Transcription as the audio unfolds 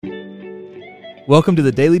Welcome to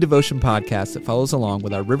the Daily Devotion Podcast that follows along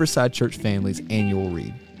with our Riverside Church family's annual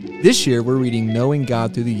read. This year, we're reading Knowing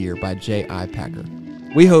God Through the Year by J.I. Packer.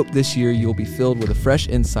 We hope this year you'll be filled with a fresh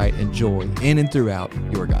insight and joy in and throughout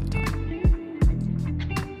your God time.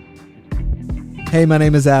 Hey, my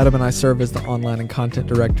name is Adam, and I serve as the online and content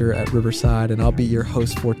director at Riverside, and I'll be your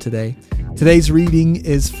host for today. Today's reading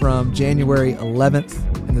is from January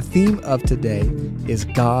 11th, and the theme of today is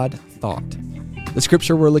God Thought. The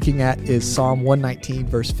scripture we're looking at is Psalm 119,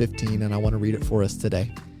 verse 15, and I want to read it for us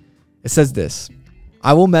today. It says this: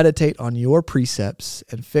 I will meditate on your precepts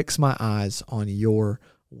and fix my eyes on your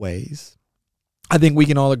ways. I think we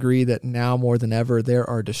can all agree that now more than ever, there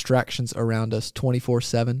are distractions around us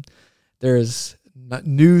 24/7. There is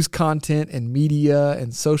news content and media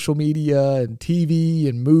and social media and TV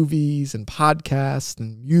and movies and podcasts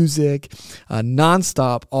and music,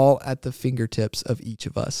 nonstop, all at the fingertips of each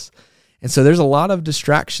of us. And so there's a lot of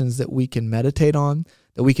distractions that we can meditate on,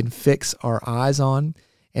 that we can fix our eyes on.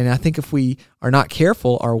 And I think if we are not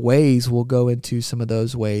careful, our ways will go into some of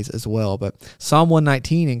those ways as well. But Psalm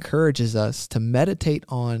 119 encourages us to meditate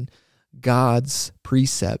on God's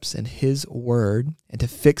precepts and His word and to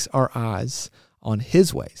fix our eyes on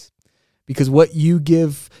His ways. Because what you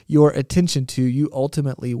give your attention to, you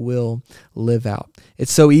ultimately will live out.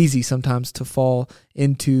 It's so easy sometimes to fall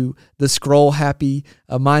into the scroll-happy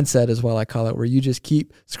mindset, is what I call it, where you just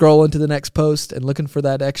keep scrolling to the next post and looking for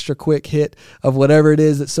that extra quick hit of whatever it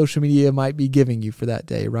is that social media might be giving you for that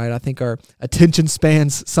day, right? I think our attention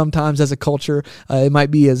spans sometimes as a culture, it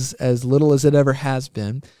might be as little as it ever has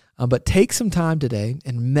been. But take some time today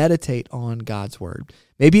and meditate on God's word.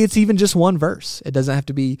 Maybe it's even just one verse. It doesn't have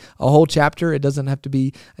to be a whole chapter. It doesn't have to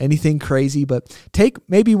be anything crazy, but take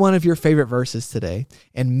maybe one of your favorite verses today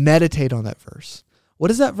and meditate on that verse. What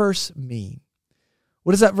does that verse mean?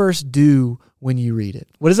 What does that verse do when you read it?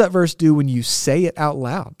 What does that verse do when you say it out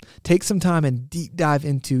loud? Take some time and deep dive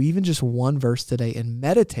into even just one verse today and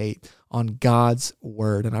meditate on God's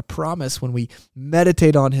word. And I promise when we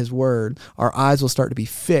meditate on His word, our eyes will start to be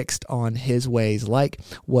fixed on His ways, like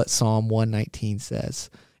what Psalm 119 says.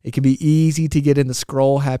 It can be easy to get in the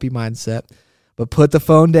scroll-happy mindset, but put the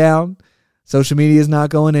phone down. Social media is not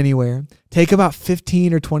going anywhere. Take about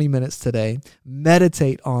 15 or 20 minutes today.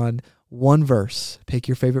 Meditate on one verse. Pick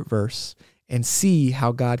your favorite verse and see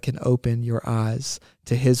how God can open your eyes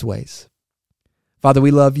to His ways. Father,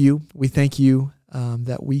 we love You. We thank You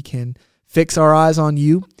that we can fix our eyes on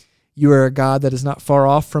You. You are a God that is not far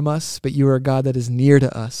off from us, but You are a God that is near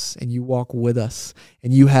to us, and You walk with us,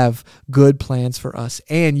 and You have good plans for us,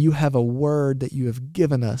 and You have a word that You have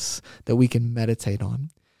given us that we can meditate on.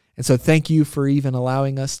 And so thank You for even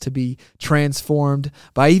allowing us to be transformed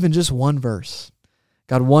by even just one verse.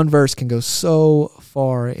 God, one verse can go so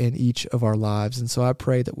far in each of our lives. And so I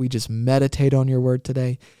pray that we just meditate on Your word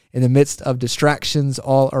today. In the midst of distractions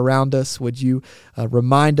all around us, would You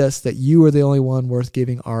remind us that You are the only one worth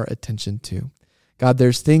giving our attention to? God,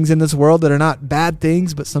 there's things in this world that are not bad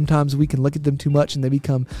things, but sometimes we can look at them too much and they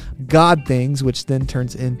become God things, which then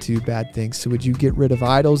turns into bad things. So would You get rid of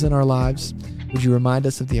idols in our lives? Would You remind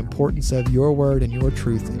us of the importance of Your word and Your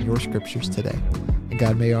truth and Your scriptures today? And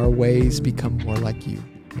God, may our ways become more like You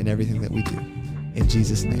in everything that we do. In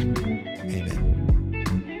Jesus' name, amen.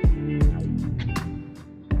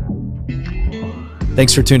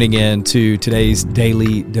 Thanks for tuning in to today's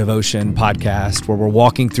Daily Devotion podcast, where we're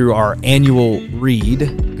walking through our annual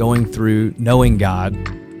read, going through Knowing God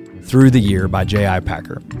Through the Year by J.I.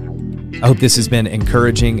 Packer. I hope this has been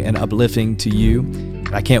encouraging and uplifting to you.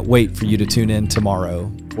 I can't wait for you to tune in tomorrow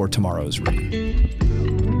for tomorrow's read.